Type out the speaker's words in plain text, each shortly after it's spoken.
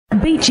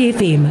Beach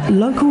FM,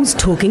 locals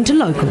talking to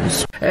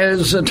locals.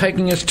 As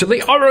taking us to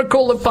the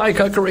Oracle of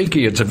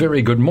Paikakariki, it's a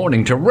very good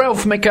morning to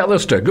Ralph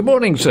McAllister. Good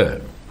morning, sir.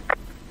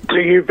 Do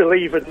you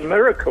believe in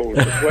miracles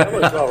as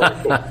well as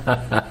oracles?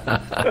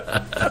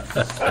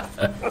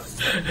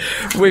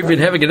 We've been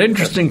having an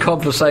interesting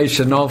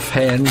conversation off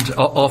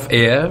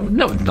air.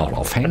 No, not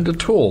offhand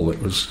at all.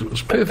 It was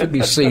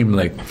perfectly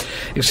seemly,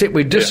 except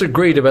we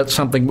disagreed about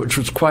something which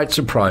was quite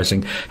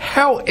surprising.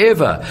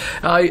 However,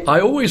 I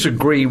always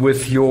agree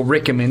with your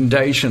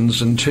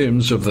recommendations in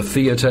terms of the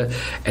theatre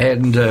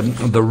and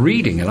the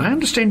reading, and I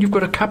understand you've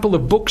got a couple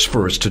of books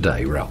for us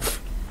today,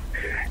 Ralph.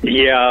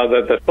 Yeah,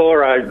 but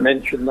before I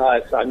mention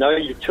that, I know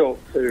you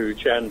talked to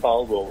Jan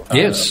Bulwell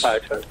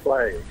about her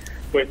play,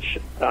 which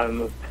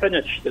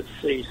finished its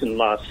season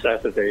last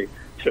Saturday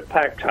to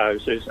packed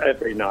houses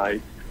every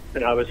night,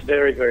 and I was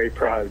very, very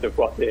proud of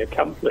what they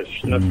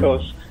accomplished. And of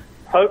course,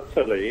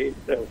 hopefully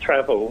they'll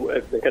travel,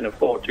 if they can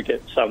afford to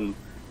get some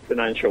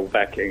financial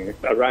backing,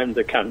 around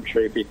the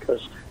country,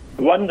 because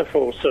the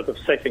wonderful sort of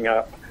setting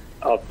up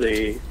of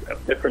the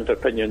different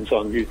opinions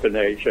on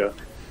euthanasia,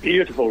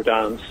 beautiful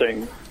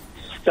dancing,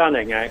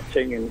 stunning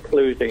acting,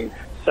 including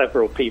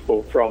several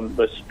people from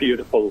this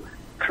beautiful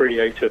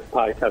creative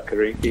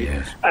Paikakariki.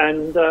 Yes.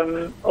 And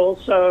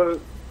also,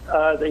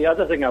 the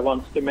other thing I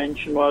wanted to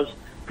mention was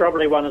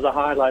probably one of the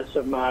highlights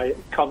of my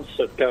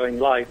concert-going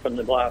life in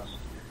the last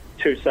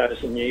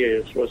 2,000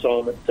 years was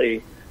on at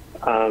the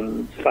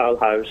Fowl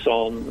House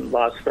on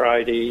last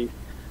Friday.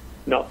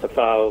 Not the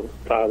Fowl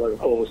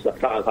Halls, the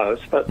Fowl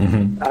House, but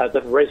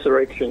the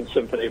Resurrection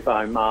Symphony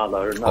by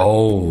Mahler. And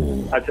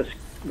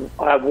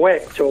I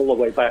wept all the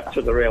way back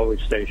to the railway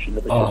station.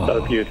 It was just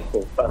so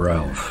beautiful. But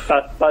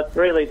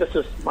really, this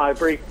is my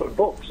brief for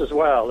books as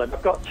well. And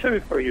I've got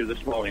two for you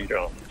this morning,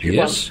 John. Do you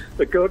want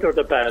the good or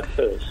the bad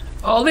first?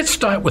 Oh, let's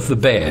start with the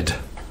bad.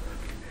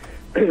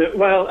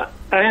 Well,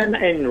 Anne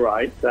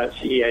Enright,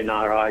 that's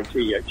Enright,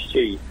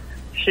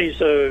 she's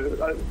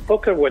a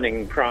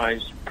Booker-winning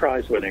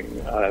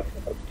prize-winning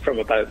from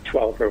about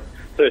 12 or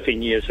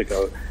 13 years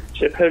ago.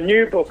 Her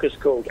new book is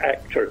called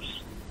Actress.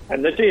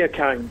 And the dear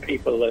kind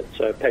people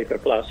at Paper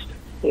Plus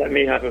let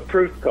me have a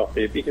proof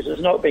copy because it's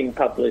not being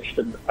published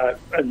in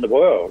the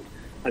world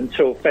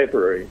until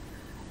February.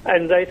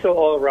 And they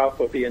thought, Ralph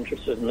would be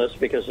interested in this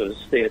because of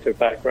his theatre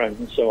background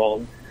and so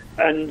on.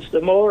 And the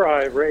more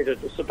I read it,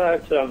 it's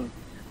about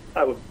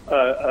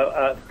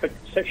a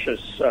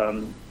fictitious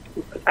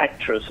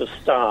actress, a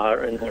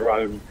star in her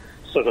own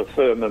sort of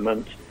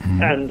firmament.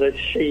 And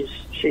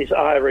she's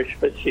Irish,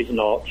 but she's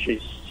not. She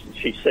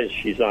says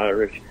she's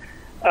Irish.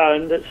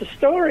 And it's a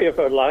story of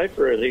her life,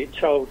 really,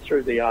 told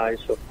through the eyes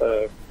of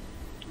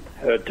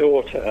her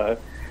daughter.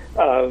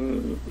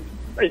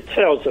 It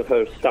tells of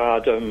her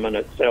stardom, and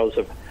it tells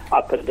of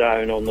up and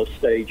down on the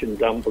stage in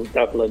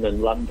Dublin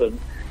and London.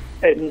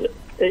 And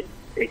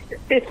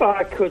if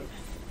I could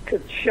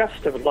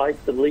just have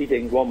liked the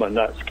leading woman,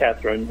 that's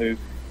Catherine, who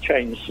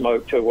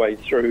chain-smoked her way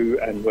through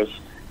and was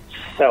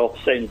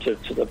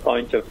self-centered to the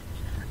point of,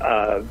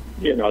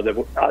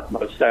 the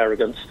utmost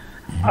arrogance,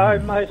 I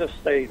might have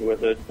stayed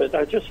with it, but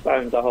I just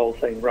found the whole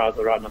thing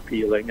rather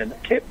unappealing, and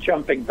it kept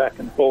jumping back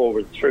and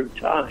forward through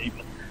time.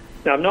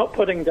 Now, I'm not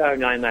putting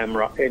down Anne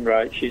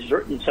Enright. She's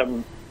written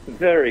some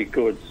very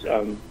good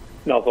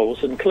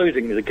novels,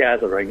 including The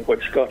Gathering,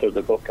 which got her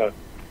the Booker.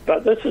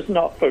 But this is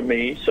not for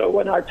me, so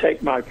when I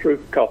take my proof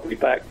copy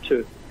back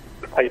to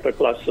Paper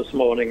Plus this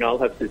morning, I'll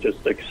have to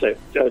just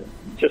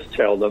just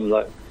tell them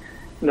that,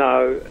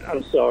 no,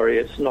 I'm sorry,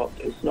 it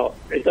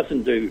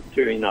doesn't do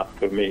enough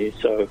for me,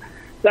 so...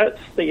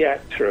 That's the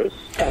actress.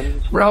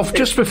 Ralph,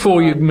 just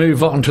before you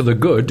move on to the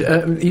good,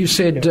 you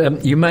said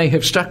you may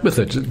have stuck with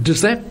it.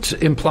 Does that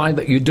imply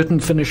that you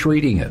didn't finish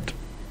reading it?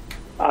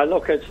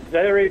 Look, it's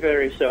very,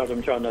 very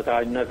seldom, John, that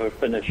I never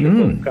finish a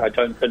book. I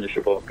don't finish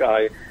a book.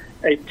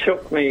 It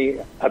took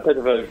me a bit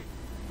of a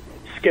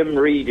skim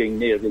reading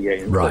near the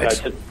end. Right.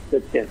 But I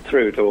did get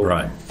through it all.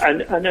 Right.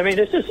 And I mean,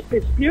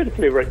 it's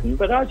beautifully written,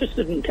 but I just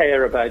didn't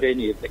care about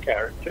any of the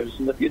characters.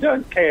 And if you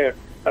don't care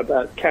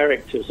about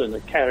characters in a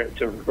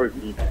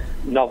character-written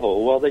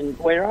novel, well, then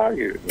where are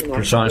you?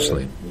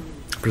 Precisely.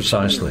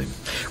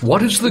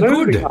 What is the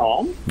Moving good?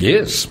 On,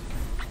 yes.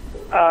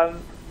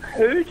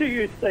 Who do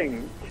you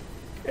think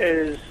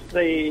is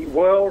the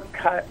world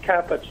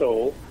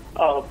capital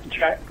of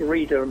Jack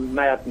Reader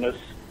madness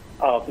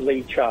of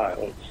Lee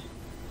Childs?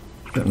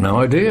 No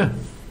idea.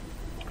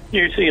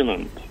 New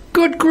Zealand.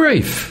 Good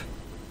grief.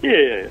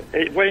 Yeah,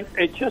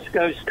 it just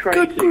goes crazy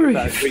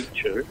about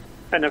Reacher.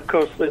 And, of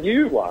course, the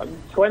new one,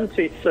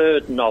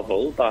 23rd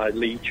novel by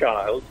Lee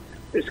Childs,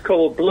 is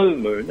called Blue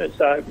Moon.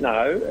 It's out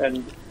now,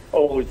 and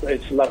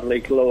its lovely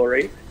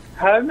glory.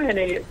 How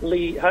many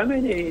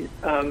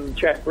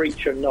Jack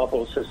Reacher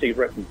novels has he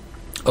written?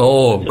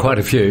 Oh, quite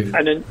a few.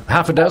 And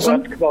half a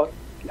dozen? Come on,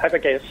 have a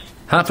guess.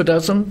 Half a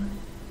dozen?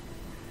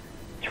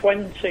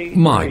 20.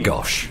 My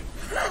gosh.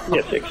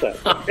 Yes,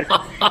 exactly.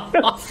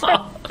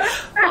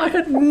 I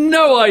had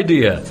no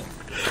idea.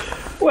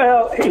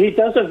 Well, he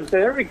does a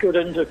very good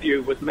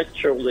interview with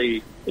Mitchell,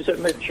 is it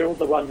Mitchell,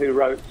 the one who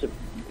wrote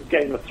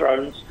Game of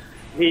Thrones.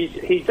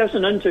 He does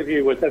an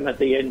interview with him at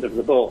the end of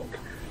the book,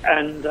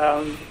 and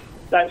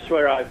that's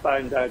where I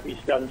found out he's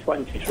done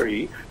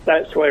 23.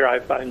 That's where I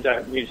found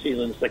out New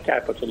Zealand's the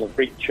capital of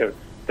Reacher,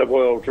 the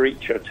World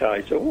Reacher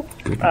title.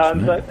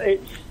 But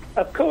it's,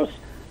 of course,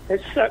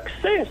 his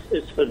success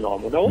is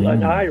phenomenal,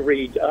 and I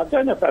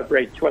don't know if I've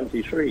read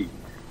 23,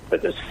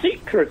 but the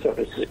secret of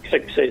his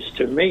success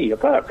to me,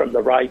 apart from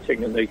the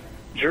writing and the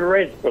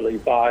dreadfully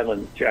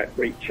violent Jack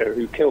Reacher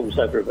who kills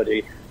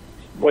everybody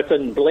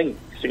within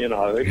blinks, you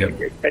know,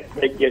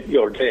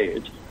 you're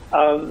dead.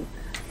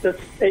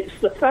 It's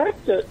the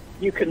fact that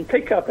you can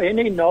pick up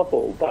any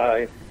novel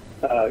by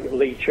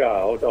Lee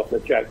Child of the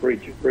Jack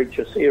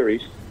Reacher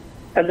series,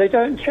 and they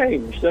don't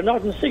change. They're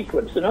not in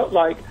sequence. They're not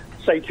like,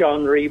 say,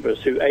 John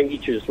Rebus, who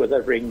ages with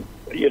every,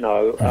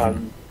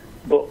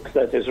 book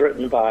that is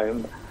written by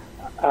him,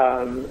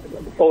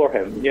 for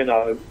him,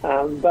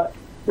 but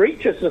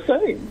Reacher's the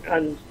same.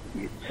 And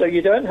so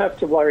you don't have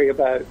to worry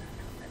about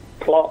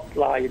plot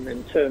line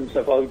in terms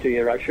of, oh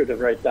dear, I should have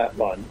read that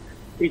one.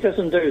 He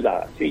doesn't do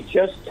that. He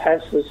just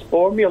has this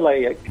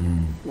formulaic,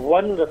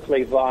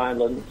 wonderfully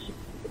violent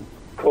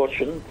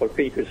caution for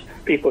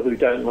people who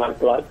don't like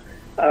blood.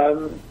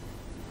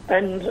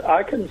 And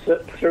I can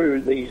sit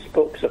through these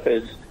books of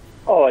his,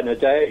 in a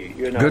day.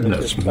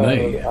 Goodness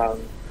me.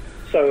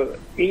 So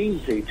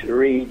easy to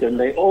read, and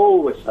they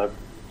always have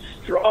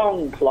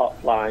strong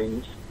plot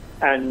lines,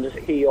 and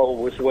he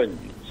always wins.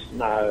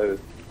 Now,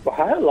 for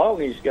how long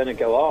he's going to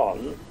go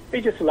on,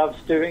 he just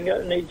loves doing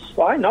it, and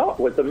why not,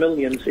 with the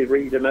millions who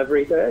read him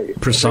every day?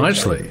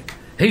 Precisely.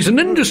 He's an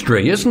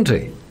industry, isn't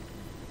he?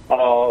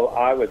 Oh,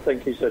 I would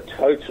think he's a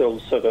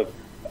total sort of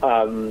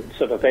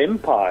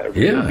empire.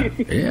 Really.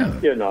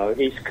 Yeah.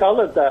 He's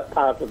coloured that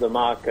part of the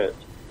market,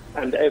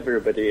 and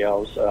everybody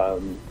else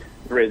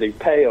really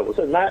pales.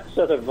 And that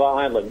sort of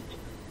violent,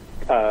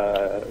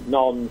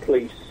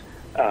 non-police,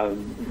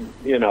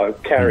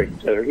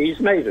 character, he's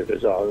made it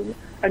his own.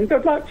 And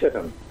good luck to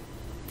him.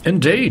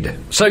 Indeed.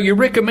 So you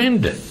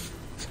recommend it?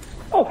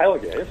 Oh, hell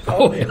yes.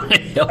 Hell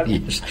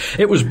yes.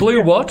 It was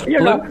Blue what?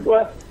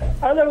 Well,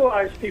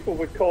 otherwise people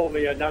would call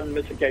me an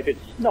unmitigated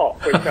snot,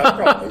 which I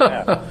probably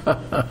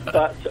am.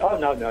 But,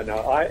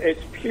 no.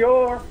 It's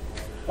pure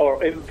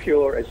or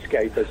impure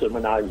escapism,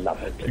 and I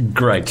love it.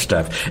 Great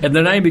stuff. And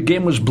the name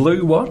again was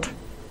Blue what?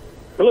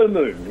 Blue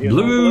Moon.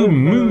 Blue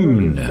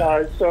Moon.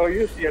 So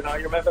you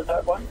remember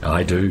that one?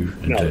 I do.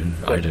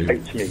 I do.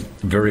 Hates me.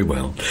 Very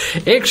well.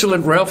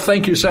 Excellent, Ralph.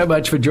 Thank you so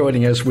much for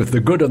joining us with the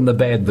good and the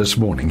bad this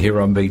morning here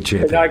on Beach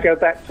FM. Can I go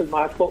back to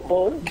my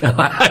football?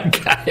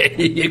 Okay,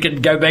 you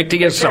can go back to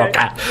your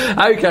soccer.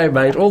 Okay,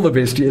 mate. All the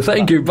best to you.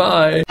 Thank you.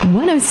 Bye.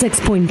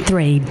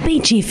 106.3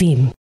 Beach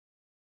FM.